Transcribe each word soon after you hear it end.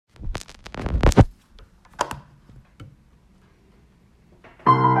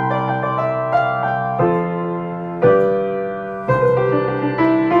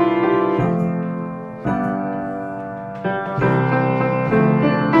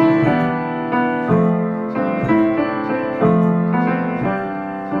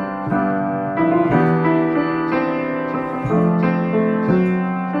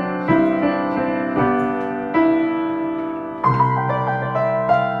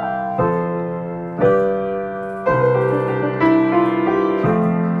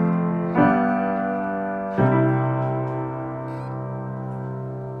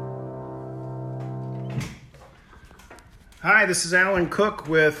this is Alan Cook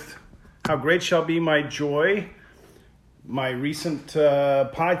with How Great Shall Be My Joy, my recent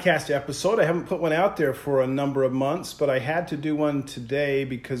podcast episode. I haven't put one out there for a number of months, but I had to do one today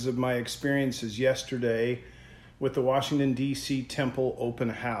because of my experiences yesterday with the Washington, D.C. Temple Open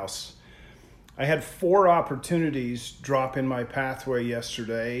House. I had 4 opportunities drop in my pathway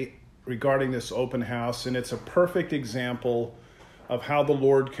yesterday regarding this open house, and it's a perfect example of how the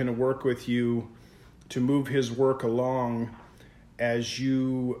Lord can work with you to move His work along as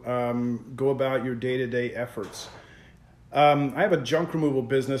you go about your day-to-day efforts. I have a junk removal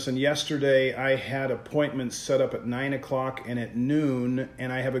business, and yesterday I had appointments set up at 9 o'clock and at noon,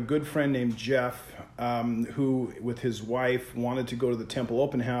 and I have a good friend named Jeff who, with his wife, wanted to go to the Temple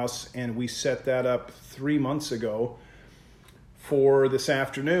Open House, and we set that up 3 months ago for this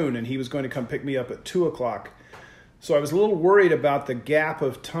afternoon, and he was going to come pick me up at 2 o'clock. So I was a little worried about the gap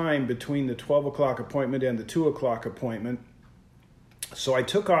of time between the 12 o'clock appointment and the 2 o'clock appointment. So I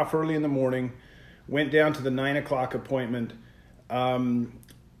took off early in the morning, went down to the 9 o'clock appointment.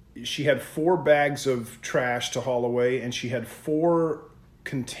 She had 4 bags of trash to haul away, and she had 4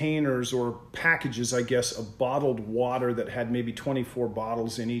 containers or packages, I guess, of bottled water that had maybe 24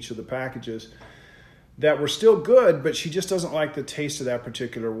 bottles in each of the packages that were still good, but she just doesn't like the taste of that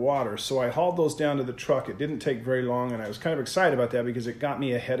particular water. So I hauled those down to the truck. It didn't take very long, and I was kind of excited about that because it got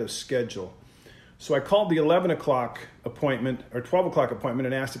me ahead of schedule. So I called the 11 o'clock appointment, or 12 o'clock appointment,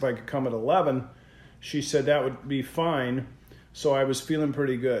 and asked if I could come at 11. She said that would be fine, so I was feeling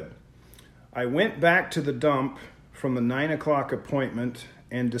pretty good. I went back to the dump from the 9 o'clock appointment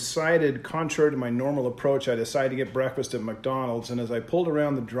and decided, contrary to my normal approach, I decided to get breakfast at McDonald's. And as I pulled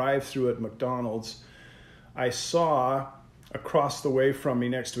around the drive-thru at McDonald's, I saw across the way from me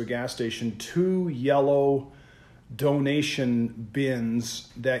next to a gas station 2 yellow donation bins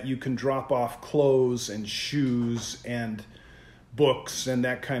that you can drop off clothes and shoes and books and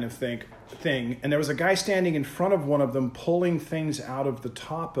that kind of thing. And there was a guy standing in front of one of them pulling things out of the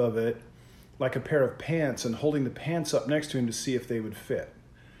top of it like a pair of pants and holding the pants up next to him to see if they would fit.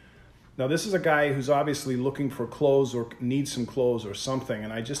 Now, this is a guy who's obviously looking for clothes or needs some clothes or something,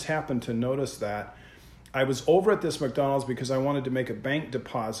 and I just happened to notice that. I was over at this McDonald's because I wanted to make a bank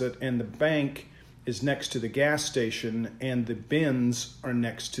deposit, and the bank is next to the gas station, and the bins are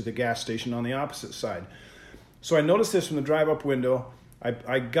next to the gas station on the opposite side. So I noticed this from the drive-up window.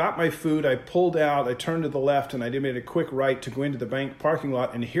 I got my food, I pulled out, I turned to the left, and I made a quick right to go into the bank parking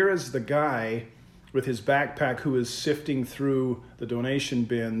lot, and here is the guy with his backpack who is sifting through the donation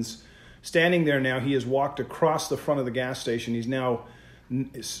bins. Standing there now, he has walked across the front of the gas station. He's now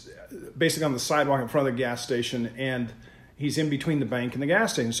basically on the sidewalk in front of the gas station, and he's in between the bank and the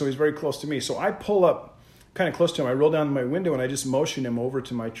gas station, so he's very close to me. So I pull up kind of close to him. I roll down my window, and I just motion him over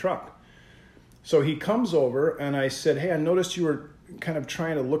to my truck. So he comes over, and I said, "Hey, I noticed you were kind of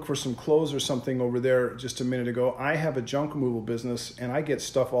trying to look for some clothes or something over there just a minute ago. I have a junk removal business, and I get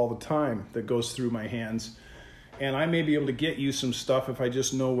stuff all the time that goes through my hands, and I may be able to get you some stuff if I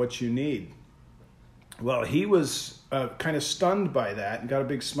just know what you need." Well, he was kind of stunned by that and got a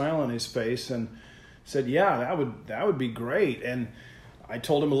big smile on his face and said, "Yeah, that would be great." And I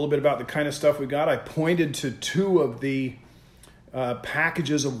told him a little bit about the kind of stuff we got. I pointed to 2 of the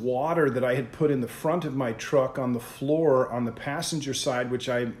packages of water that I had put in the front of my truck on the floor on the passenger side, which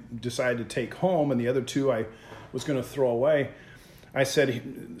I decided to take home, and the other 2 I was going to throw away. I said,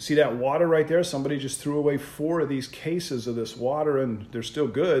 "See that water right there? Somebody just threw away 4 of these cases of this water, and they're still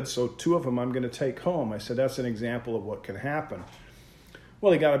good, so 2 of them I'm going to take home." I said, "That's an example of what can happen."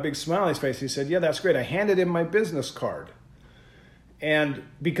 Well, he got a big smile on his face. He said, "Yeah, that's great." I handed him my business card. And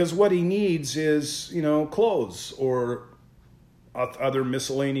because what he needs is, clothes or other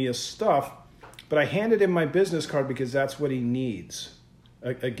miscellaneous stuff. But I handed him my business card because that's what he needs.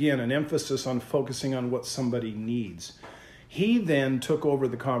 Again, an emphasis on focusing on what somebody needs. He then took over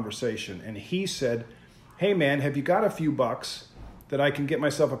the conversation, and he said, "Hey man, have you got a few bucks that I can get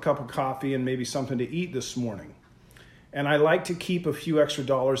myself a cup of coffee and maybe something to eat this morning? And I like to keep a few extra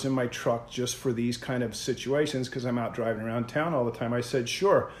dollars in my truck just for these kind of situations because I'm out driving around town all the time." I said,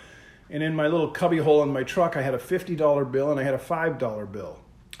 "Sure." And in my little cubby hole in my truck, I had a $50 bill and I had a $5 bill.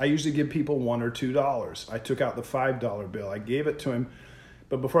 I usually give people $1 or $2. I took out the $5 bill. I gave it to him.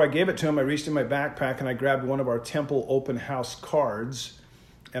 But before I gave it to him, I reached in my backpack and I grabbed one of our Temple Open House cards,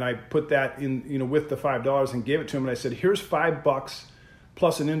 and I put that in, with the $5 and gave it to him. And I said, "Here's $5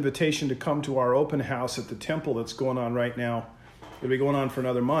 plus an invitation to come to our open house at the temple that's going on right now. It'll be going on for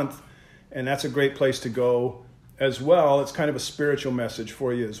another month, and that's a great place to go as well. It's kind of a spiritual message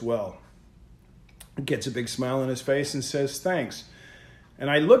for you as well." He gets a big smile on his face and says, "Thanks." And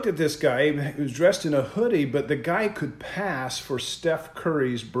I looked at this guy who was dressed in a hoodie, but the guy could pass for Steph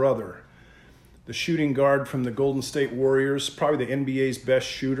Curry's brother, the shooting guard from the Golden State Warriors, probably the NBA's best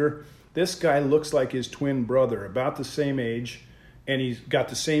shooter. This guy looks like his twin brother, about the same age, and he's got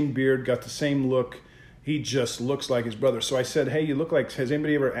the same beard, got the same look. He just looks like his brother. So I said, hey, you look like, has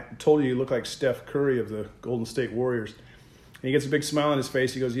anybody ever told you look like Steph Curry of the Golden State Warriors? And he gets a big smile on his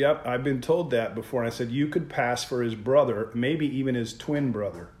face. He goes, yep, I've been told that before. And I said, you could pass for his brother, maybe even his twin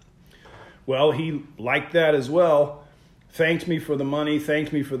brother. Well, he liked that as well, thanked me for the money,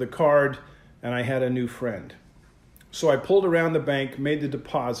 thanked me for the card, and I had a new friend. So I pulled around the bank, made the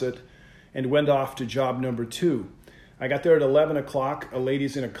deposit, and went off to job number 2. I got there at 11 o'clock. A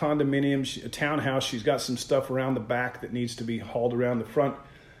lady's in a condominium, a townhouse. She's got some stuff around the back that needs to be hauled around the front.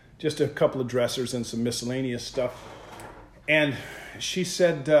 Just a couple of dressers and some miscellaneous stuff. And she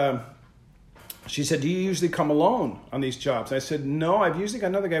said, do you usually come alone on these jobs? I said, no, I've usually got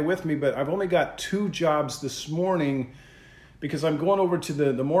another guy with me, but I've only got 2 jobs this morning because I'm going over to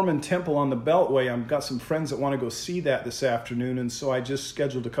the Mormon temple on the Beltway. I've got some friends that want to go see that this afternoon, and so I just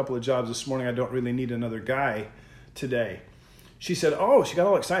scheduled a couple of jobs this morning. I don't really need another guy today. She said, oh, she got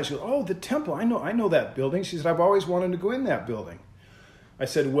all excited. She goes, oh, the temple, I know that building. She said, I've always wanted to go in that building. I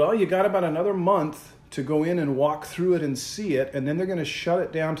said, well, you got about another month to go in and walk through it and see it, and then they're going to shut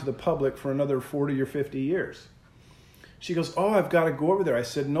it down to the public for another 40 or 50 years. She goes, oh, I've got to go over there. I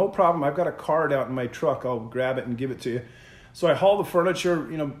said, no problem. I've got a card out in my truck. I'll grab it and give it to you. So I haul the furniture,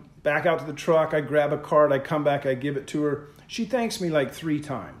 back out to the truck. I grab a card. I come back. I give it to her. She thanks me like 3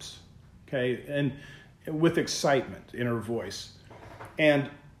 times, okay, and with excitement in her voice, and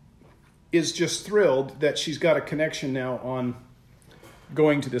is just thrilled that she's got a connection now on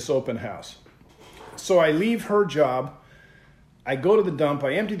going to this open house. So I leave her job. I go to the dump.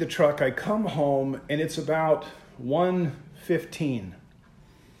 I empty the truck. I come home, and it's about 1:15.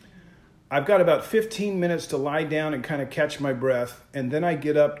 I've got about 15 minutes to lie down and kind of catch my breath, and then I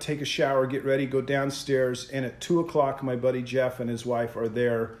get up, take a shower, get ready, go downstairs, and at 2 o'clock, my buddy Jeff and his wife are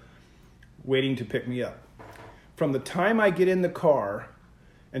there waiting to pick me up. From the time I get in the car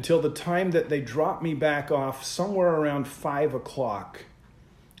until the time that they drop me back off, somewhere around 5 o'clock,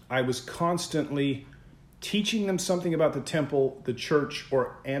 I was constantly teaching them something about the temple, the church,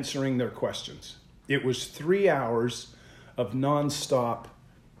 or answering their questions. It was 3 hours of nonstop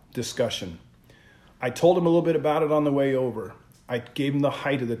discussion. I told them a little bit about it on the way over. I gave them the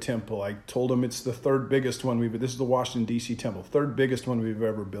height of the temple. I told them it's the 3rd biggest one this is the Washington, D.C. temple, 3rd biggest one we've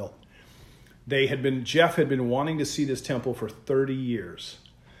ever built. Jeff had been wanting to see this temple for 30 years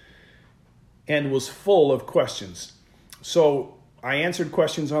and was full of questions. So I answered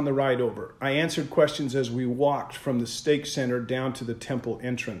questions on the ride over. I answered questions as we walked from the stake center down to the temple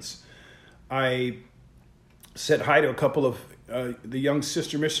entrance. I said hi to a couple of the young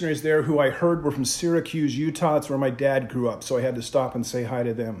sister missionaries there who I heard were from Syracuse, Utah. That's where my dad grew up, so I had to stop and say hi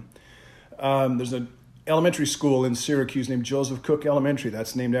to them. There's an elementary school in Syracuse named Joseph Cook Elementary.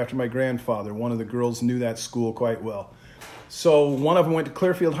 That's named after my grandfather. One of the girls knew that school quite well. So one of them went to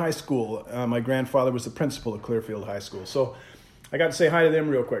Clearfield High School. My grandfather was the principal of Clearfield High School. So I got to say hi to them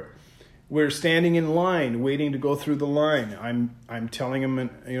real quick. We're standing in line, waiting to go through the line. I'm telling them,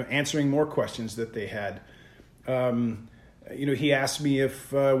 answering more questions that they had. He asked me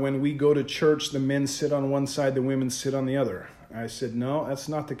if when we go to church, the men sit on one side, the women sit on the other. I said, no, that's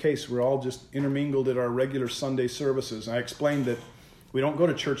not the case. We're all just intermingled at our regular Sunday services. I explained that we don't go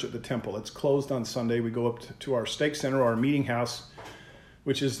to church at the temple. It's closed on Sunday. We go up to our stake center, our meeting house,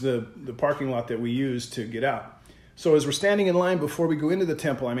 which is the parking lot that we use to get out. So as we're standing in line before we go into the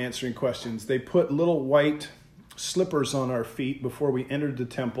temple, I'm answering questions. They put little white slippers on our feet before we entered the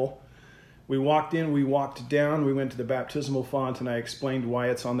temple. We walked in, we walked down, we went to the baptismal font, and I explained why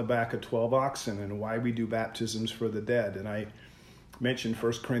it's on the back of 12 oxen and why we do baptisms for the dead. And I mentioned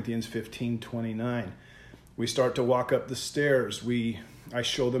 1 Corinthians 15:29. We start to walk up the stairs. I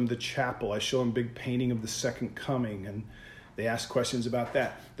show them the chapel. I show them a big painting of the second coming, and they ask questions about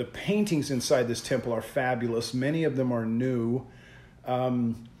that. The paintings inside this temple are fabulous. Many of them are new.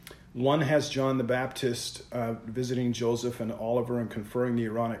 One has John the Baptist visiting Joseph and Oliver and conferring the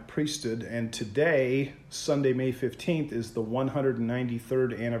Aaronic priesthood. And today, Sunday, May 15th, is the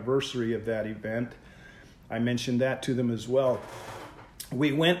 193rd anniversary of that event. I mentioned that to them as well.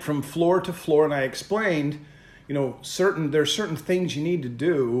 We went from floor to floor, and I explained, there's certain things you need to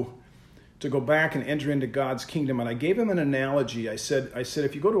do to go back and enter into God's kingdom. And I gave him an analogy. I said,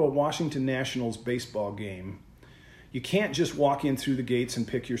 if you go to a Washington Nationals baseball game, you can't just walk in through the gates and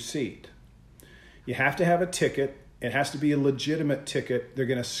pick your seat. You have to have a ticket. It has to be a legitimate ticket. They're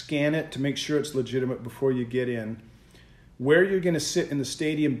going to scan it to make sure it's legitimate before you get in. Where you're going to sit in the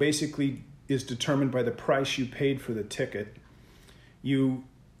stadium basically is determined by the price you paid for the ticket. You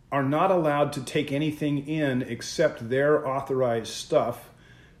are not allowed to take anything in except their authorized stuff,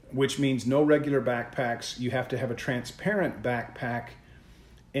 which means no regular backpacks. You have to have a transparent backpack,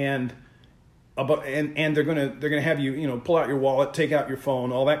 and they're gonna have you pull out your wallet, take out your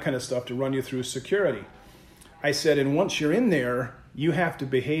phone, all that kind of stuff to run you through security. I said, and once you're in there, you have to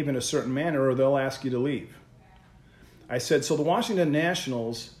behave in a certain manner or they'll ask you to leave. I said, so the Washington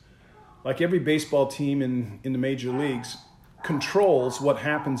Nationals, like every baseball team in the major leagues, controls what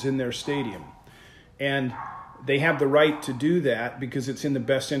happens in their stadium. And they have the right to do that because it's in the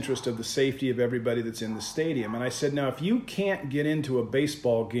best interest of the safety of everybody that's in the stadium. And I said, now, if you can't get into a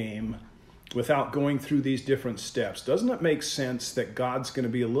baseball game without going through these different steps, doesn't it make sense that God's going to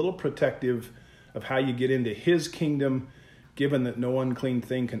be a little protective of how you get into his kingdom, given that no unclean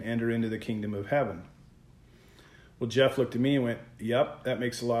thing can enter into the kingdom of heaven? Well, Jeff looked at me and went, yep, that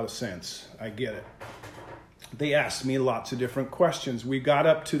makes a lot of sense. I get it. They asked me lots of different questions. We got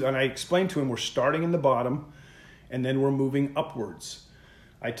up to, and I explained to him, we're starting in the bottom, and then we're moving upwards.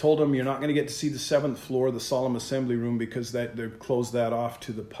 I told him, you're not going to get to see the 7th floor, the solemn assembly room, because they've closed that off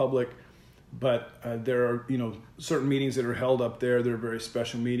to the public. But there are, certain meetings that are held up there. There are very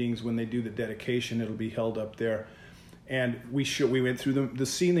special meetings. When they do the dedication, it'll be held up there. And we went through the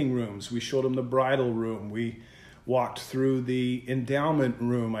sealing rooms. We showed them the bridal room. We walked through the endowment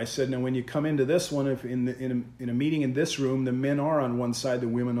room. I said, now when you come into this one, if in a meeting in this room, the men are on one side, the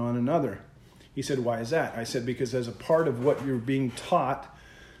women on another. He said, why is that? I said, because as a part of what you're being taught,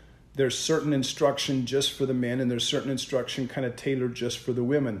 there's certain instruction just for the men and there's certain instruction kind of tailored just for the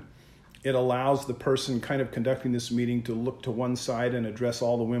women. It allows the person kind of conducting this meeting to look to one side and address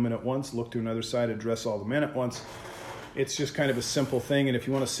all the women at once, look to another side, address all the men at once. It's just kind of a simple thing. And if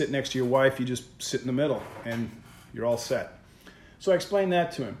you want to sit next to your wife, you just sit in the middle and you're all set. So I explained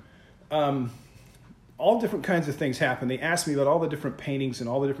that to him. All different kinds of things happened. They asked me about all the different paintings and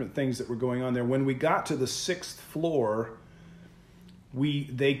all the different things that were going on there. When we got to the 6th floor,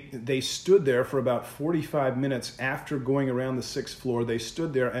 they stood there for about 45 minutes after going around the 6th floor. They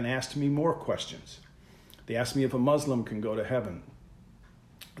stood there and asked me more questions. They asked me if a Muslim can go to heaven.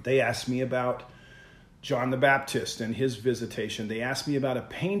 They asked me about John the Baptist and his visitation. They asked me about a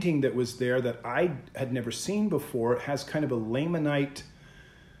painting that was there that I had never seen before. It has kind of a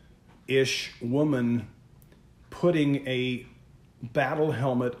Lamanite-ish woman putting a battle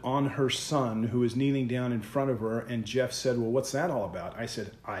helmet on her son who is kneeling down in front of her. And Jeff said, well, what's that all about? I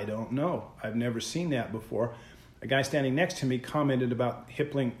said, I don't know. I've never seen that before. A guy standing next to me commented about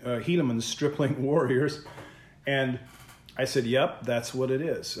Helaman's stripling warriors. And I said, yep, that's what it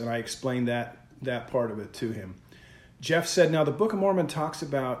is. And I explained that part of it to him. Jeff said, now the Book of Mormon talks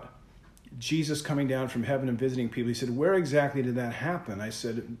about Jesus coming down from heaven and visiting people. He said, where exactly did that happen? I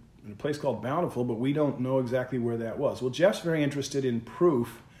said, in a place called Bountiful, but we don't know exactly where that was. Well, Jeff's very interested in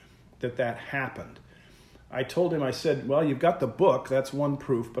proof that happened. I told him, I said, well, you've got the book, that's one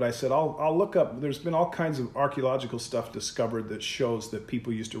proof, but I said, I'll look up, there's been all kinds of archaeological stuff discovered that shows that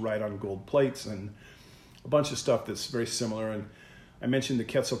people used to write on gold plates and a bunch of stuff that's very similar. And I mentioned the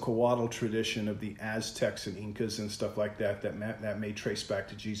Quetzalcoatl tradition of the Aztecs and Incas and stuff like that may trace back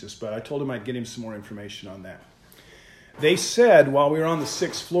to Jesus. But I told him I'd get him some more information on that. They said, while we were on the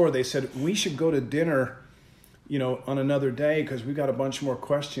 6th floor, they said, we should go to dinner, on another day because we've got a bunch more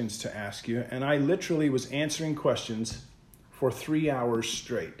questions to ask you. And I literally was answering questions for 3 hours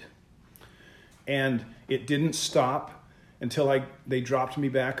straight. And it didn't stop until they dropped me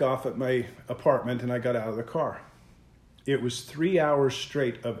back off at my apartment and I got out of the car. It was 3 hours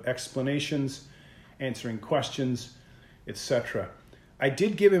straight of explanations, answering questions, etc. I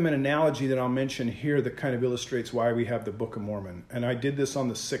did give him an analogy that I'll mention here that kind of illustrates why we have the Book of Mormon. And I did this on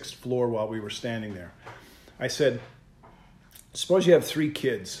the 6th floor while we were standing there. I said, suppose you have 3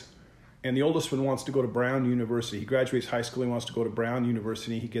 kids, and the oldest one wants to go to Brown University. He graduates high school, he wants to go to Brown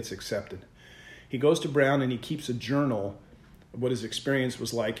University, he gets accepted. He goes to Brown and he keeps a journal of what his experience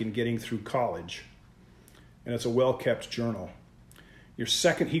was like in getting through college. And it's a well-kept journal.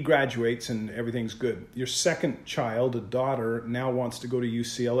 He graduates and everything's good. Your second child, a daughter, now wants to go to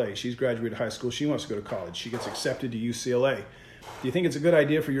UCLA. She's graduated high school. She wants to go to college. She gets accepted to UCLA. Do you think it's a good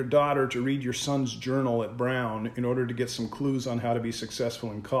idea for your daughter to read your son's journal at Brown in order to get some clues on how to be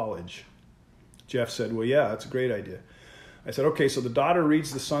successful in college? Jeff said, well, yeah, that's a great idea. I said, okay, so the daughter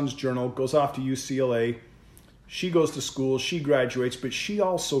reads the son's journal, goes off to UCLA. She goes to school, she graduates, but she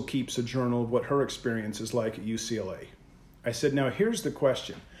also keeps a journal of what her experience is like at UCLA. I said, now here's the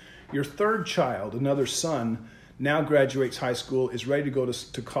question. Your third child, another son, now graduates high school, is ready to go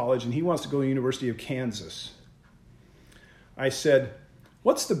to college, and he wants to go to the University of Kansas. I said,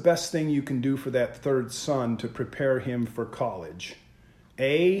 what's the best thing you can do for that third son to prepare him for college?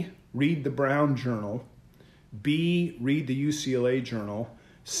 A, read the Brown Journal. B, read the UCLA Journal.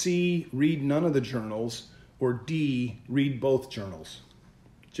 C, read none of the journals. Or D, read both journals.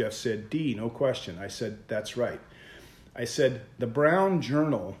 Jeff said, D, no question. I said, that's right. I said, the Brown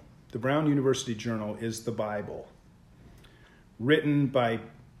Journal, the Brown University Journal, is the Bible, written by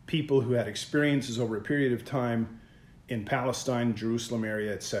people who had experiences over a period of time in Palestine, Jerusalem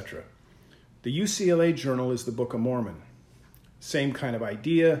area, etc. The UCLA Journal is the Book of Mormon. Same kind of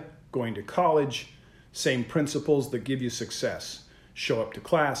idea, going to college, same principles that give you success. Show up to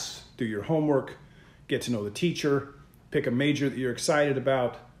class, do your homework, get to know the teacher, pick a major that you're excited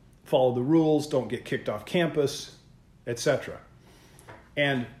about, follow the rules, don't get kicked off campus, etc.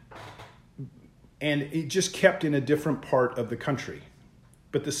 And it just kept in a different part of the country,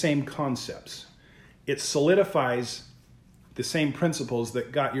 but the same concepts. It solidifies the same principles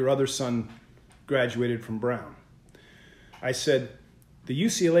that got your other son graduated from Brown. I said, the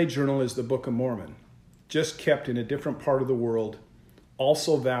UCLA Journal is the Book of Mormon, just kept in a different part of the world,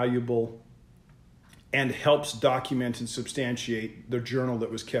 also valuable, and helps document and substantiate the journal that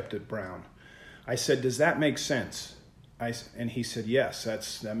was kept at Brown. I said, does that make sense? And he said, yes,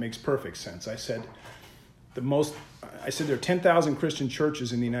 that makes perfect sense. I said, there are 10,000 Christian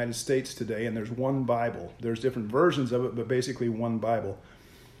churches in the United States today, and there's one Bible. There's different versions of it, but basically one Bible.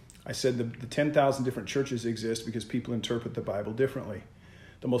 I said the 10,000 different churches exist because people interpret the Bible differently.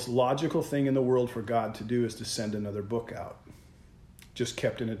 The most logical thing in the world for God to do is to send another book out, just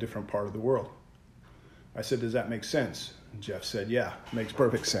kept in a different part of the world. I said, does that make sense? And Jeff said, yeah, it makes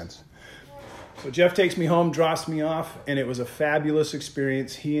perfect sense. So Jeff takes me home, drops me off, and it was a fabulous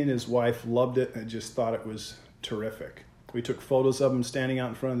experience. He and his wife loved it and just thought it was terrific. We took photos of him standing out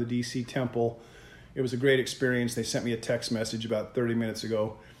in front of the DC temple. It was a great experience. They sent me a text message about 30 minutes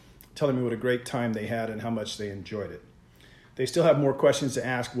ago telling me what a great time they had and how much they enjoyed it. They still have more questions to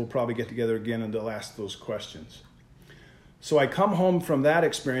ask. We'll probably get together again and they'll ask those questions. So I come home from that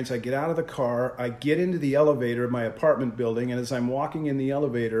experience, I get out of the car, I get into the elevator of my apartment building, and as I'm walking in the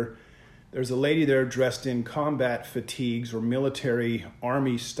elevator, there's a lady there dressed in combat fatigues or military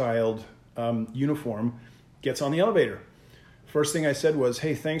army-styled uniform, gets on the elevator. First thing I said was,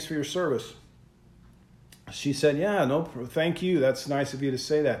 hey, thanks for your service. She said, yeah, no, thank you, that's nice of you to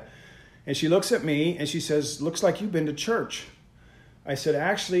say that. And she looks at me and she says, looks like you've been to church. I said,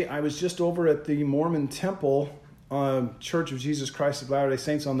 actually, I was just over at the Mormon Temple, Church of Jesus Christ of Latter-day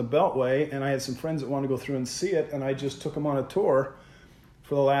Saints on the Beltway, and I had some friends that wanted to go through and see it, and I just took them on a tour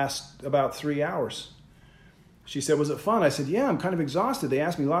for the last about 3 hours. She said, was it fun? I said, yeah, I'm kind of exhausted. They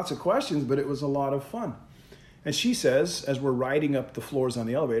asked me lots of questions, but it was a lot of fun. And she says, as we're riding up the floors on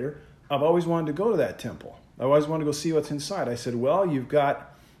the elevator, I've always wanted to go to that temple. I always wanted to go see what's inside. I said, well, you've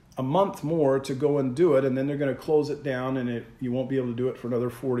got a month more to go and do it, and then they're going to close it down, and you won't be able to do it for another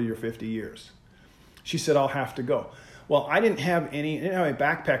 40 or 50 years. She said, I'll have to go. Well, I didn't have my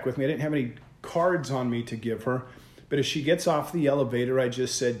backpack with me. I didn't have any cards on me to give her. But as she gets off the elevator, I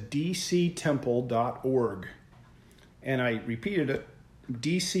just said, dctemple.org. And I repeated it,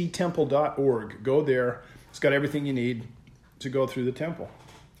 dctemple.org. Go there. It's got everything you need to go through the temple.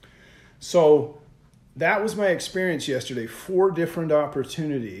 So that was my experience yesterday. 4 different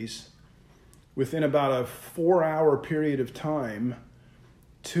opportunities within about a 4-hour period of time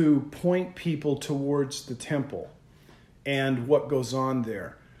to point people towards the temple and what goes on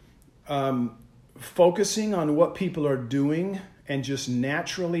there. Focusing on what people are doing and just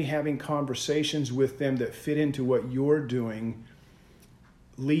naturally having conversations with them that fit into what you're doing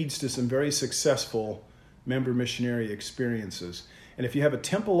leads to some very successful member missionary experiences. And if you have a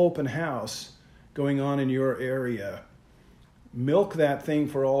temple open house going on in your area, milk that thing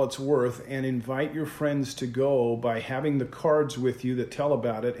for all it's worth and invite your friends to go by having the cards with you that tell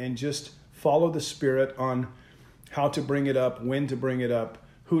about it, and just follow the Spirit on how to bring it up, when to bring it up,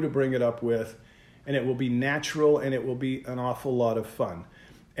 who to bring it up with, and it will be natural and it will be an awful lot of fun.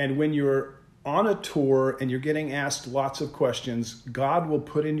 And when you're on a tour and you're getting asked lots of questions, God will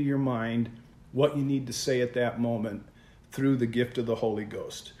put into your mind what you need to say at that moment through the gift of the Holy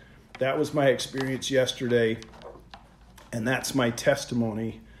Ghost. That was my experience yesterday. And that's my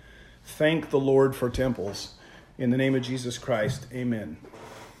testimony. Thank the Lord for temples. In the name of Jesus Christ, amen.